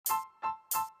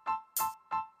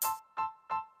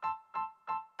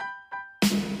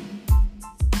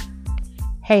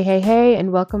Hey,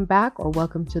 and welcome back or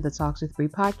welcome to the Talks with Bree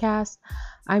podcast.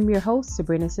 I'm your host,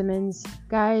 Sabrina Simmons.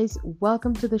 Guys,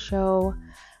 welcome to the show.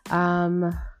 I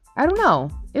don't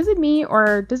know, is it me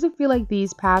or does it feel like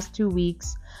these past 2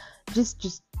 weeks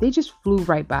they just flew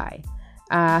right by?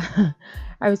 Uh,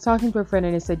 I was talking to a friend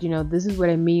and I said, this is what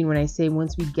I mean when I say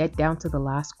once we get down to the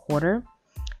last quarter,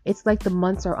 it's like the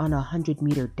months are on a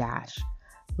 100-meter dash.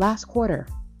 Last quarter,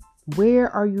 where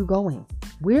are you going?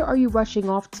 Where are you rushing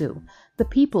off to? The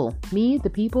people, we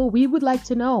would like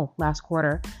to know last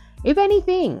quarter. If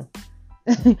anything,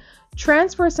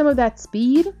 transfer some of that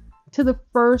speed to the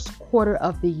first quarter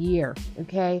of the year,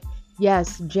 okay?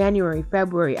 Yes, January,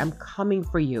 February, I'm coming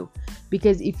for you.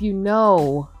 Because if you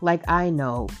know, like I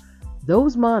know,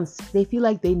 those months, they feel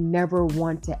like they never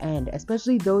want to end,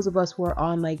 especially those of us who are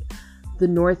on like the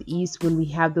Northeast when we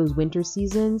have those winter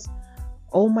seasons.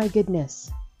 Oh my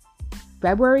goodness.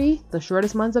 February, the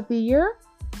shortest months of the year,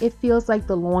 it feels like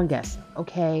the longest,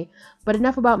 okay? But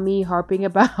enough about me harping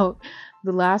about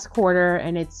the last quarter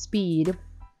and its speed.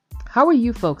 How are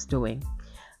you folks doing?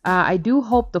 I do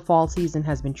hope the fall season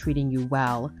has been treating you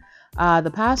well.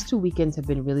 The past 2 weekends have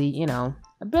been really, had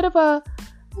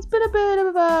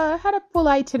a full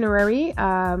itinerary.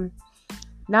 The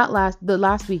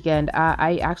last weekend,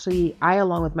 I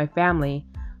along with my family,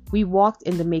 we walked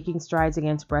in the Making Strides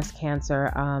Against breast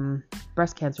cancer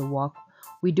walk.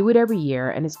 We do it every year,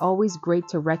 and it's always great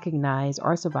to recognize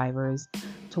our survivors,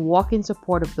 to walk in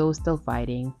support of those still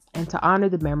fighting, and to honor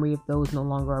the memory of those no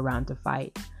longer around to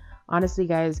fight. Honestly,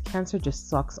 guys, cancer just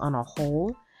sucks on a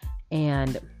whole,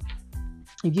 and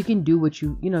if you can do what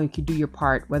you can do your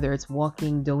part, whether it's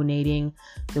walking, donating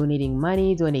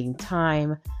money, donating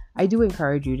time, I do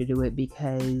encourage you to do it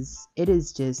because it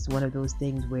is just one of those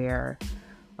things where,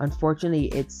 unfortunately,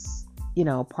 it's,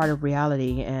 part of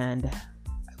reality, and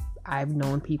I've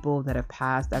known people that have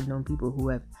passed. I've known people who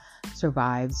have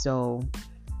survived. So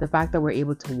the fact that we're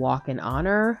able to walk in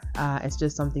honor, it's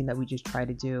just something that we just try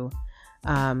to do.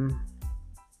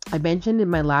 I mentioned in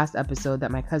my last episode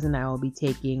that my cousin and I will be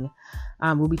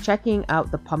we'll be checking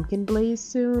out the Pumpkin Blaze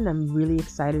soon. I'm really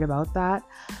excited about that.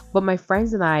 But my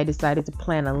friends and I decided to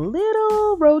plan a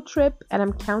little road trip, and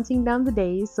I'm counting down the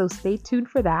days. So stay tuned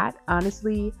for that.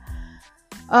 Honestly,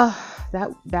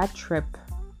 that trip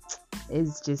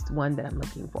is just one that I'm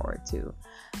looking forward to.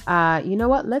 You know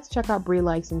what? Let's check out Bree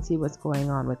Likes and see what's going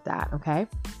on with that, okay?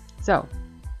 So,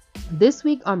 this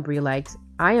week on Bree Likes,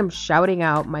 I am shouting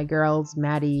out my girl's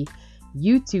Maddie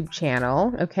YouTube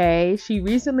channel, okay? She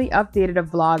recently updated a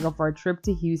vlog of our trip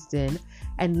to Houston,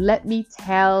 and let me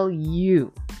tell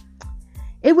you,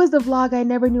 it was the vlog I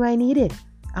never knew I needed,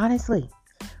 honestly.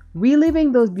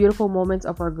 Reliving those beautiful moments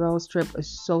of our girls' trip is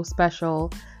so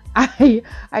special. I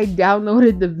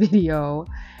downloaded the video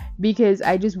because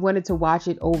I just wanted to watch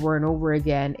it over and over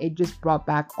again. It just brought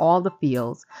back all the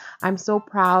feels. I'm so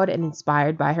proud and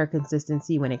inspired by her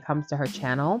consistency when it comes to her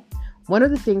channel. One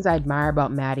of the things I admire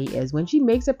about Maddie is when she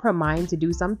makes up her mind to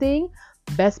do something,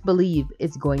 best believe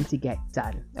it's going to get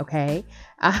done, okay?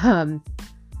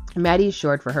 Maddie is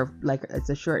short for her, like it's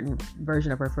a shortened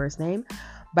version of her first name,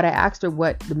 but I asked her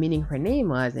what the meaning of her name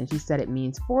was, and she said it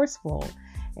means forceful.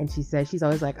 And she said she's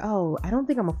always like, oh, I don't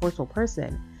think I'm a forceful person.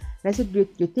 And I said, you're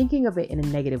thinking of it in a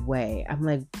negative way. I'm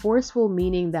like, forceful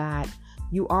meaning that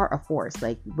you are a force.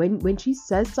 Like when she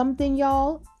says something,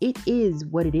 y'all, it is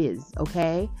what it is,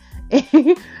 okay?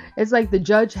 It's like the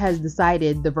judge has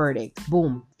decided the verdict.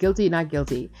 Boom. Guilty, not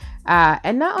guilty.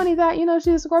 And not only that,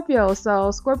 she's a Scorpio.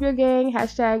 So Scorpio gang,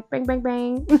 hashtag bang, bang,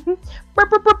 bang.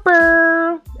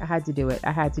 I had to do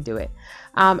it.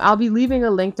 I'll be leaving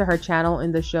a link to her channel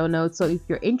in the show notes. So if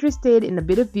you're interested in a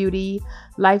bit of beauty,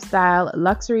 lifestyle,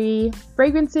 luxury,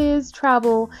 fragrances,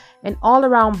 travel, and all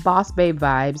around boss babe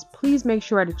vibes, please make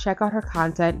sure to check out her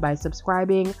content by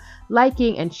subscribing,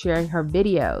 liking, and sharing her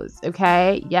videos.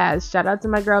 Okay? Yes. Shout out to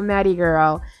my girl, Maddie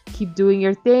girl. Keep doing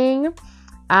your thing.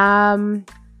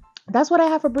 That's what I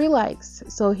have for Bree Likes.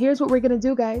 So here's what we're going to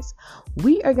do, guys.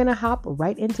 We are going to hop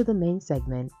right into the main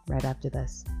segment right after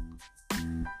this.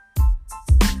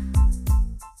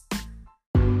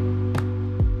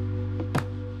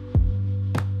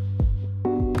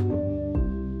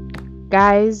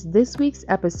 Guys, this week's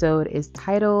episode is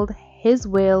titled His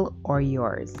Will or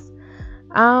Yours.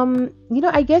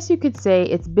 I guess you could say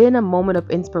it's been a moment of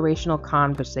inspirational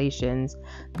conversations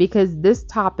because this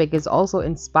topic is also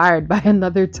inspired by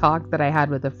another talk that I had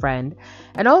with a friend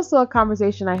and also a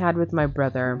conversation I had with my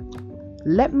brother.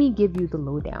 Let me give you the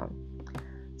lowdown.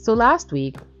 So last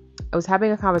week, I was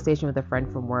having a conversation with a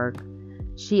friend from work.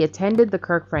 She attended the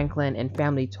Kirk Franklin and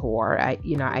family tour.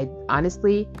 I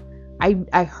honestly,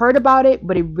 I heard about it,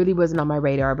 but it really wasn't on my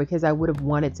radar because I would have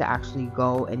wanted to actually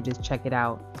go and just check it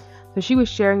out. So she was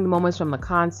sharing the moments from the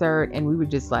concert, and we were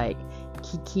just like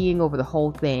kikiing over the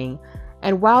whole thing.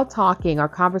 And while talking, our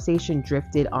conversation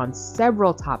drifted on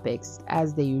several topics,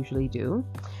 as they usually do.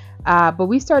 But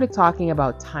we started talking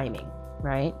about timing,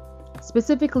 right?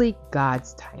 Specifically,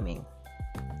 God's timing.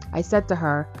 I said to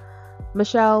her,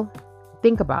 Michelle,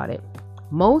 think about it.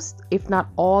 Most, if not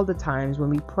all the times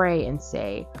when we pray and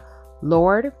say,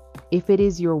 Lord, if it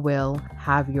is your will,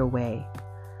 have your way.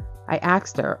 I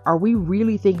asked her, are we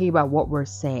really thinking about what we're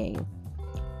saying?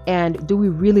 And do we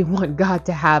really want God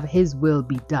to have his will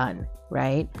be done,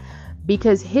 right?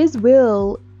 Because his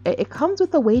will, it comes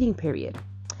with a waiting period.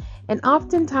 And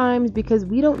oftentimes, because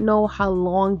we don't know how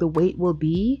long the wait will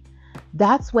be,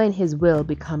 that's when his will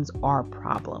becomes our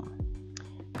problem.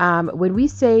 When we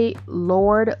say,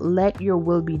 Lord, let your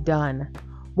will be done,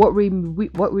 what we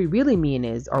really mean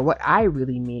is, or what I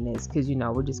really mean is, because,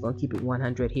 we're just going to keep it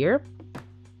 100 here.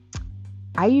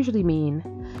 I usually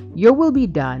mean, your will be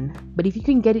done, but if you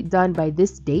can get it done by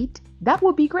this date, that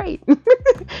would be great.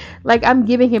 Like I'm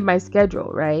giving him my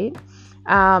schedule, right?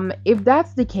 If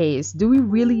that's the case, do we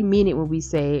really mean it when we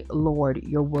say, Lord,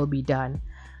 your will be done?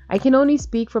 I can only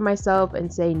speak for myself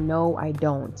and say, no, I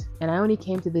don't. And I only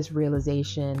came to this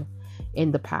realization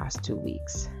in the past 2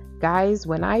 weeks. Guys,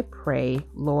 when I pray,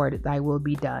 Lord, thy will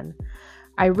be done,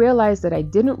 I realized that I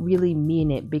didn't really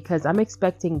mean it because I'm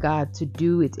expecting God to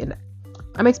do it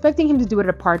I'm expecting him to do it at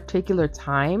a particular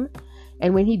time.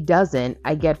 And when he doesn't,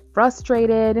 I get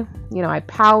frustrated, I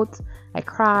pout, I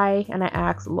cry, and I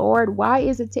ask, Lord, why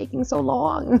is it taking so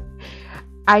long?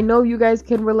 I know you guys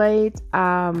can relate,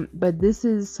 but this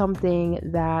is something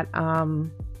that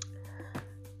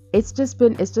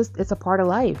it's a part of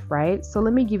life, right? So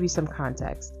let me give you some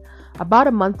context. About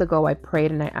a month ago, I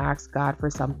prayed and I asked God for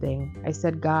something. I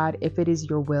said, God, if it is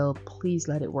your will, please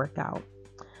let it work out.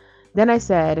 Then I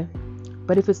said,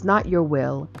 but if it's not your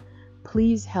will,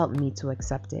 please help me to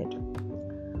accept it.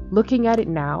 Looking at it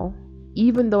now,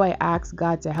 even though I asked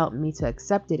God to help me to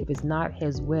accept it if it's not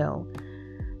his will,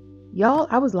 y'all,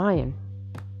 I was lying.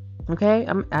 Okay?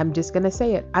 I'm just going to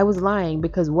say it. I was lying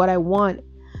because what I want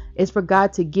is for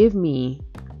God to give me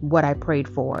what I prayed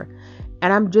for.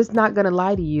 And I'm just not going to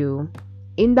lie to you.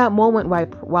 In that moment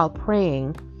while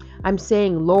praying, I'm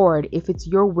saying, Lord, if it's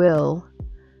your will,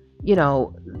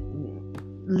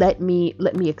 let me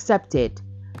accept it.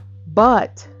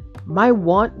 But my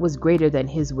want was greater than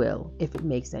his will, if it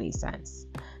makes any sense.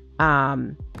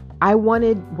 I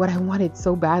wanted what I wanted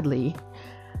so badly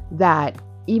that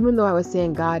even though I was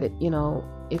saying, God,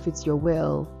 if it's your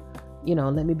will,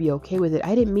 let me be okay with it,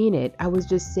 I didn't mean it. I was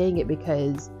just saying it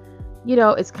because,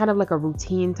 it's kind of like a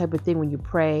routine type of thing when you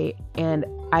pray. And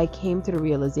I came to the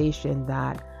realization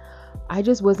that I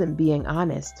just wasn't being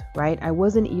honest, right? I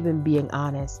wasn't even being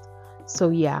honest. So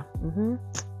yeah,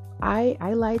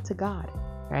 I lied to God,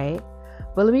 right?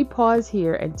 But let me pause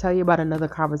here and tell you about another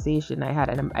conversation I had.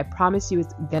 And I promise you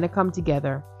it's going to come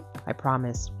together. I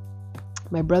promise.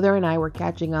 My brother and I were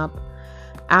catching up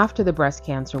after the breast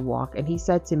cancer walk. And he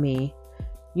said to me,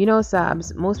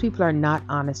 Sabs, most people are not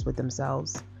honest with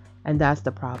themselves. And that's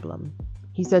the problem.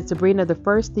 He said, Sabrina, the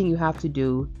first thing you have to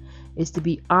do is to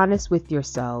be honest with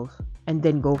yourself and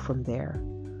then go from there.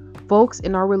 Folks,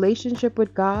 in our relationship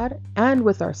with God and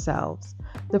with ourselves,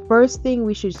 the first thing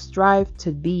we should strive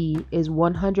to be is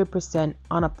 100%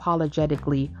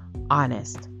 unapologetically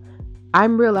honest.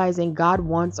 I'm realizing God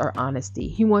wants our honesty.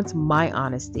 He wants my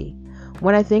honesty.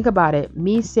 When I think about it,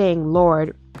 me saying,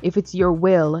 Lord, if it's your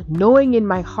will, knowing in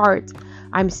my heart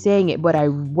I'm saying it, but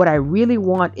what I really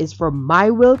want is for my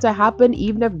will to happen,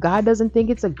 even if God doesn't think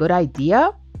it's a good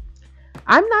idea.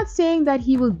 I'm not saying that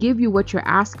he will give you what you're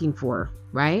asking for,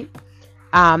 right?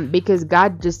 Because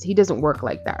God he doesn't work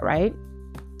like that, right?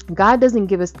 God doesn't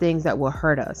give us things that will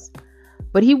hurt us,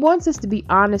 but he wants us to be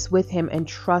honest with him and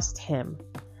trust him.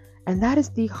 And that is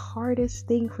the hardest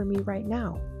thing for me right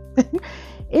now.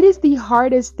 It is the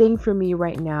hardest thing for me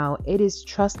right now. It is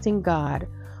trusting God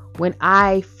when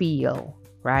I feel,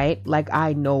 right, like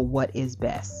I know what is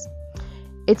best.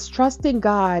 It's trusting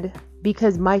God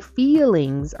because my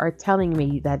feelings are telling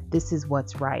me that this is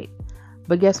what's right.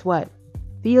 But guess what?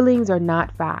 Feelings are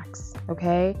not facts,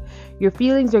 okay? Your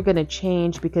feelings are going to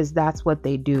change because that's what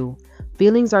they do.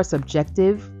 Feelings are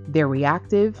subjective, they're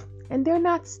reactive, and they're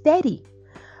not steady.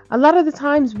 A lot of the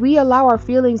times we allow our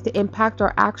feelings to impact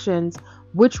our actions,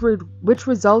 which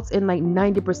results in like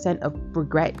 90% of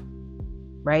regret,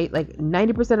 right? Like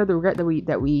 90% of the regret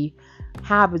that we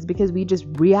have is because we just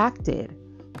reacted.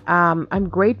 I'm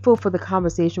grateful for the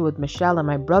conversation with Michelle and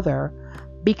my brother,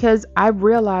 because I've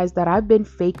realized that I've been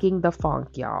faking the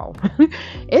funk, y'all.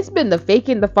 It's been the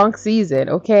faking the funk season,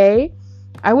 okay?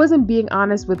 I wasn't being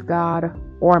honest with God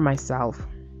or myself.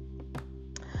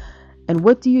 And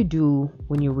what do you do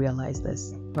when you realize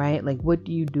this, right? Like, what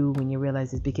do you do when you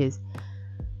realize this? Because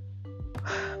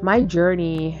my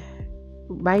journey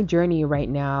right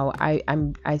now,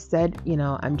 I said,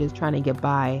 I'm just trying to get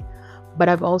by, but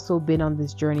I've also been on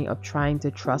this journey of trying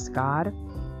to trust God.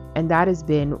 And that has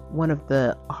been one of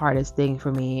the hardest things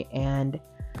for me. And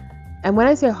when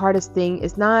I say hardest thing,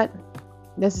 it's not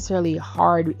necessarily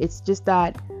hard. It's just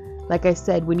that, like I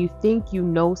said, when you think you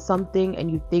know something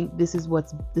and you think this is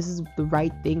the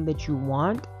right thing that you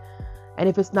want, and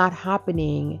if it's not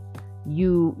happening,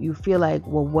 you feel like,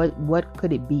 well, what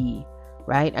could it be,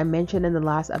 right? I mentioned in the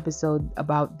last episode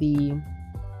about the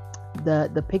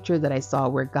picture that I saw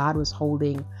where God was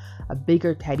holding a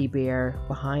bigger teddy bear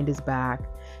behind his back,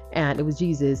 and it was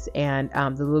Jesus, and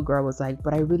the little girl was like,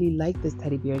 but I really like this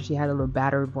teddy bear. She had a little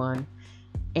battered one,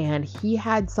 and he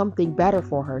had something better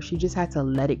for her. She just had to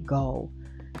let it go.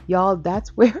 Y'all,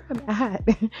 that's where I'm at.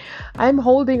 I'm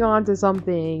holding on to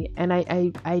something, and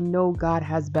I know God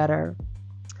has better,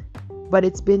 but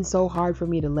it's been so hard for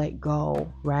me to let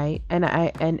go, right?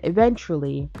 And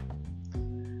eventually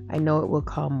I know it will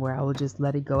come where I will just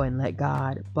let it go and let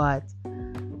God. But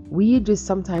we just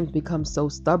sometimes become so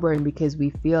stubborn because we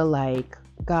feel like,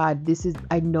 God,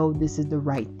 I know this is the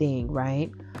right thing, right?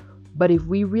 But if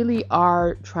we really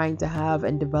are trying to have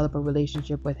and develop a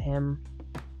relationship with Him,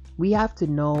 we have to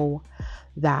know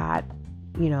that,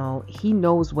 He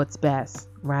knows what's best,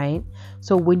 right?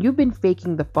 So when you've been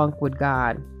faking the funk with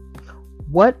God,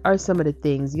 what are some of the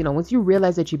things, once you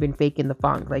realize that you've been faking the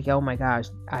funk, like, oh my gosh,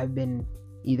 I've been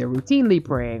either routinely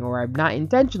praying, or I'm not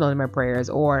intentional in my prayers,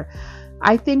 or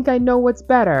I think I know what's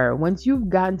better. Once you've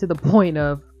gotten to the point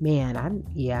of, man, I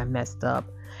messed up.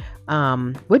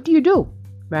 What do you do?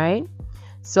 Right?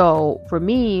 So for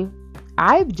me,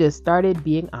 I've just started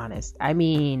being honest. I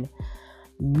mean,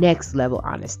 next level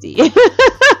honesty.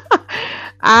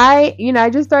 I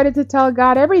just started to tell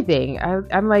God everything.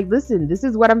 I'm like, listen, this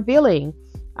is what I'm feeling.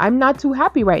 I'm not too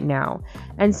happy right now.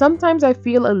 And sometimes I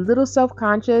feel a little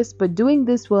self-conscious, but doing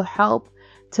this will help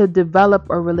to develop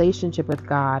a relationship with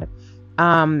God.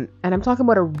 And I'm talking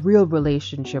about a real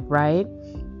relationship, right?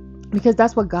 Because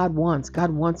that's what God wants.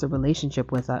 God wants a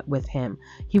relationship with Him.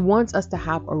 He wants us to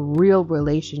have a real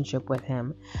relationship with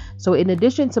Him. So in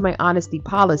addition to my honesty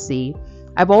policy,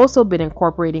 I've also been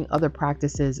incorporating other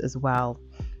practices as well.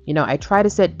 I try to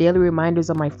set daily reminders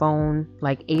on my phone,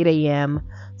 like 8 a.m.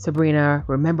 Sabrina,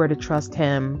 remember to trust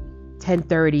Him.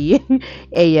 10:30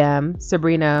 a.m.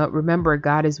 Sabrina, remember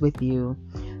God is with you.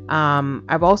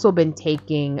 I've also been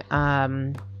taking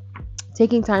time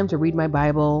to read my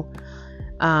Bible,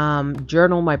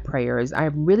 journal my prayers.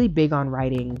 I'm really big on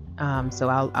writing, so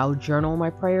I'll journal my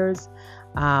prayers,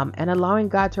 and allowing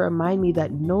God to remind me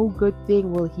that no good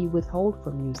thing will He withhold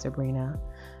from you, Sabrina.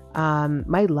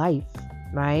 My life,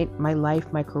 right? My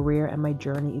life, my career, and my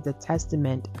journey is a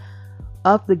testament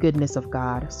of the goodness of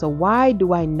God. So why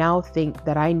do I now think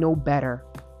that I know better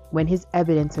when His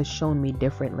evidence has shown me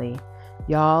differently?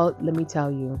 Y'all, let me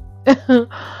tell you,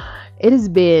 it has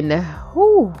been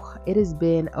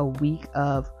a week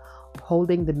of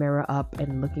holding the mirror up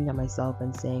and looking at myself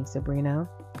and saying, Sabrina,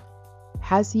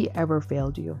 has He ever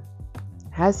failed you?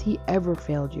 Has He ever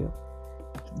failed you?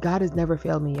 God has never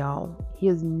failed me, y'all. He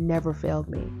has never failed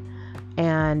me.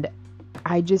 And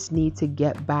I just need to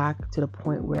get back to the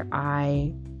point where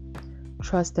I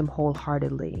trust Him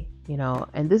wholeheartedly,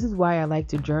 and this is why I like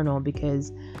to journal,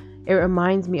 because it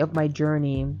reminds me of my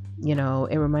journey.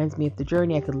 It reminds me of the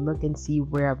journey. I could look and see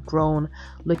where I've grown,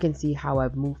 look and see how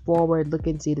I've moved forward, look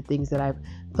and see the things that I've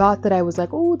thought that I was like,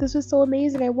 oh, this was so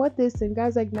amazing, I want this, and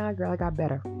God's like, nah, girl, I got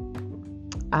better.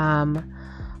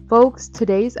 Folks,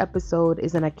 today's episode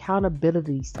is an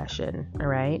accountability session, all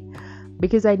right?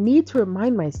 Because I need to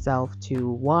remind myself to,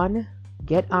 1,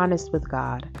 get honest with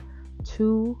God,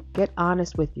 2, get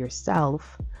honest with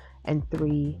yourself, and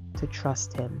 3, to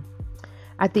trust Him.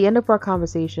 At the end of our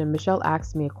conversation, Michelle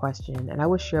asked me a question, and I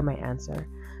will share my answer.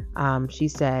 She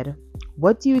said,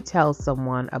 what do you tell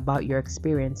someone about your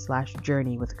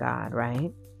experience/journey with God,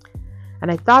 right?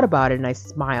 And I thought about it and I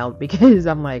smiled, because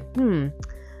I'm like,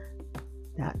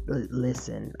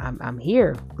 listen, I'm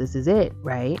here. This is it,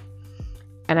 right?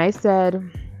 And I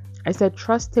said,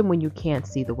 trust Him when you can't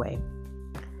see the way.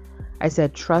 I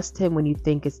said, trust Him when you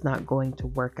think it's not going to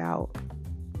work out.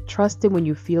 Trust Him when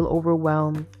you feel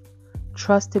overwhelmed.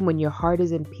 Trust Him when your heart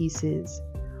is in pieces.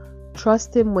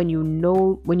 Trust Him when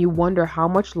you wonder how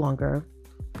much longer.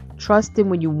 Trust Him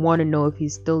when you want to know if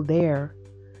He's still there.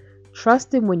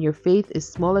 Trust him when your faith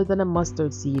is smaller than a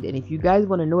mustard seed. And if you guys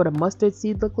want to know what a mustard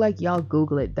seed look like, y'all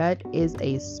Google it. That is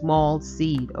a small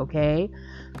seed, okay?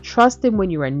 Trust him when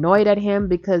you're annoyed at him,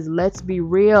 because let's be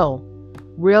real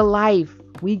life,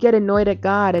 we get annoyed at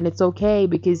God, and it's okay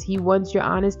because he wants your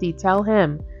honesty. Tell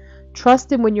him.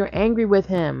 Trust him when you're angry with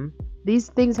him. These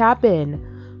things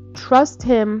happen. Trust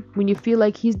him when you feel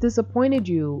like he's disappointed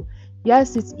you.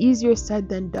 Yes, it's easier said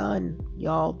than done.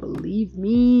 Y'all, believe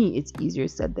me, it's easier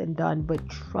said than done, but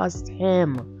trust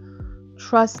him.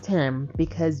 Trust him,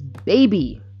 because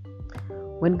baby,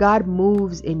 when God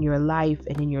moves in your life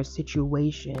and in your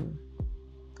situation,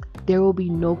 there will be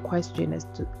no question as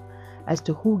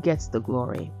to who gets the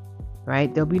glory,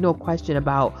 right? There'll be no question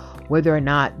about whether or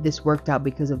not this worked out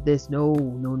because of this. No.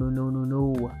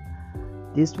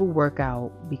 This will work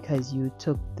out because you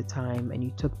took the time and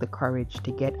you took the courage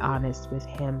to get honest with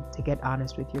him, to get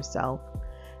honest with yourself,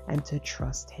 and to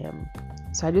trust him.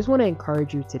 So I just want to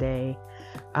encourage you today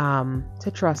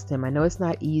to trust him. I know it's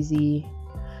not easy.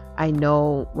 I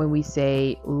know when we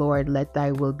say, Lord, let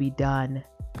thy will be done,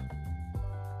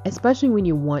 especially when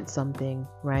you want something,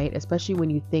 right? Especially when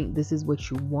you think this is what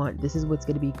you want, this is what's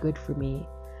going to be good for me,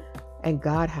 and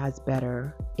God has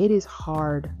better. It is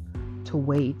hard to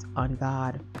wait on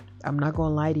God. I'm not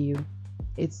going to lie to you.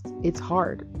 It's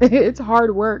hard. It's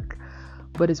hard work,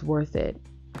 but it's worth it.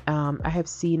 I have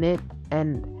seen it,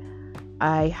 and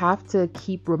I have to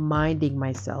keep reminding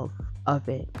myself of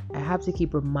it. I have to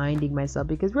keep reminding myself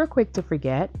because we're quick to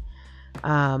forget.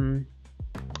 But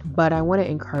I want to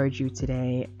encourage you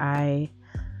today. I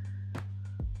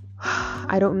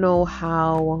don't know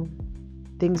how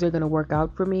things are going to work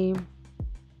out for me,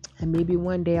 and maybe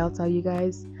one day I'll tell you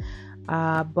guys.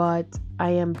 But I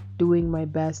am doing my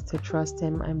best to trust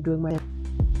him. I'm doing my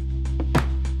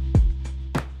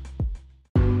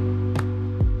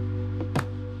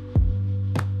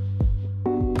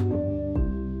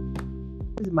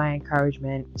This is my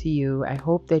encouragement to you. I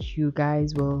hope that you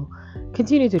guys will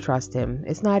continue to trust him.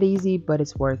 It's not easy, but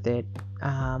it's worth it.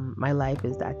 My life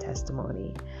is that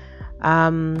testimony.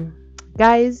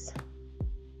 Guys,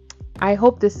 I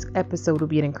hope this episode will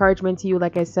be an encouragement to you.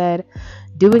 Like I said,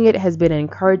 doing it has been an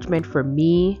encouragement for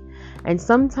me. And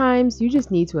sometimes you just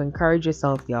need to encourage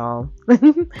yourself, y'all.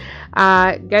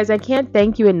 Guys, I can't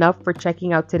thank you enough for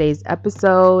checking out today's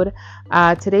episode.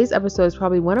 Today's episode is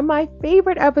probably one of my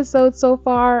favorite episodes so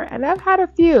far, and I've had a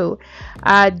few.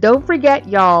 Don't forget,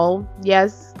 y'all.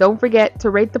 Yes, don't forget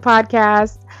to rate the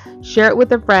podcast, share it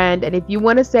with a friend. And if you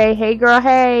want to say, hey girl,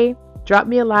 hey, drop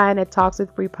me a line at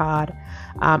talkswithbriepod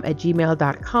at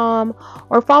gmail.com,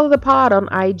 or follow the pod on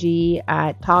IG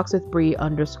at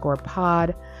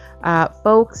talkswithbrie_pod.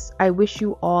 Folks, I wish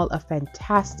you all a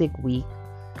fantastic week.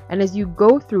 And as you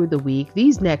go through the week,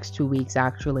 these next 2 weeks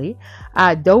actually,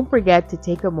 don't forget to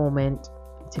take a moment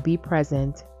to be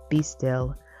present, be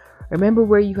still, remember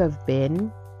where you have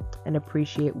been, and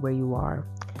appreciate where you are.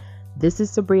 This is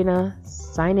Sabrina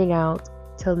signing out.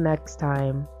 Till next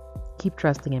time, keep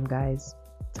trusting him, guys.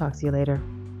 Talk to you later.